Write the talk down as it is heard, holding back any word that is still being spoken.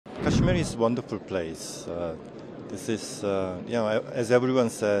Kashmir is a wonderful place. This is, as everyone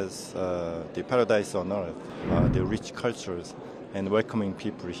says, the paradise on earth, the rich cultures and welcoming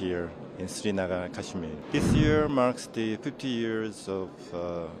people here in Srinagar, Kashmir. This year marks the 50 years of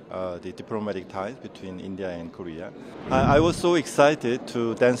the diplomatic ties between India and Korea. I was so excited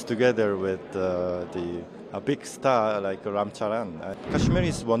to dance together with a big star like Ram Charan. Kashmir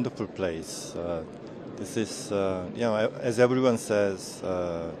is a wonderful place. This is, as everyone says,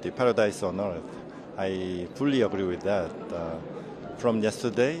 the paradise on earth. I fully agree with that. From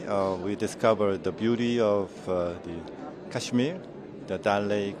yesterday, we discovered the beauty of the Kashmir, the Dal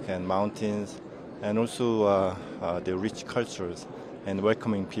Lake and mountains, and also the rich cultures and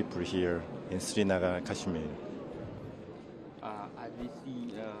welcoming people here in Srinagar, Kashmir. As we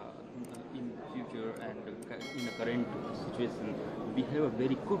see in future and in the current situation, we have a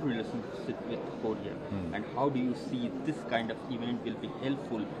very good relationship with Korea. And how do you see this kind of event will be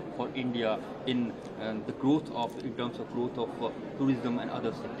helpful for India in the growth of, in terms of growth of tourism and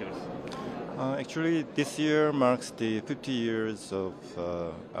other sectors? Actually, this year marks the 50 years of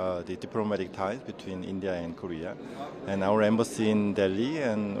the diplomatic ties between India and Korea, and our embassy in Delhi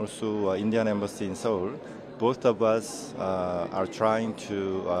and also Indian embassy in Seoul. Both of us are trying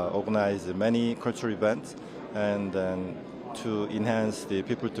to organize many cultural events and to enhance the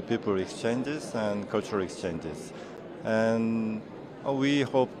people-to-people exchanges and cultural exchanges. And we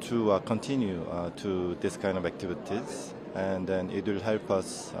hope to continue to this kind of activities, and then it will help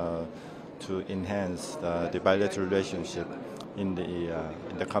us to enhance the bilateral relationship in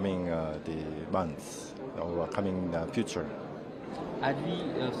the coming the months or coming future. As we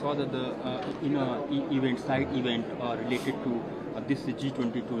saw that the side event related to this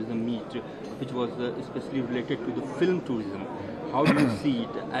G20 tourism meet, which was especially related to the film tourism. How do you see it?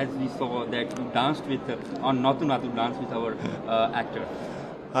 As we saw that you danced with on Natu Natu dance with our actor.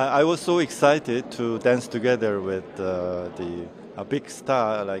 I was so excited to dance together with a big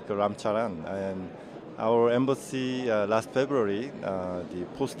star like Ram Charan, and our embassy last February they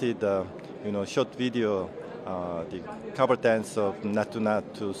posted short video, the cover dance of Natu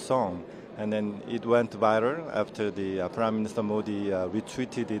Natu song, and then it went viral after the Prime Minister Modi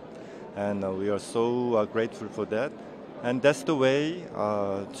retweeted it, and we are so grateful for that. And that's the way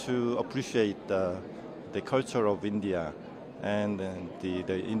to appreciate the culture of India, and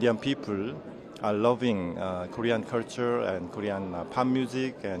the Indian people are loving Korean culture and Korean pop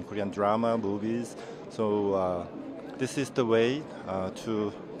music and Korean drama, movies. So this is the way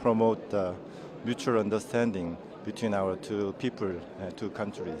to promote mutual understanding between our two people and two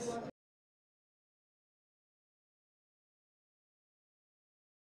countries.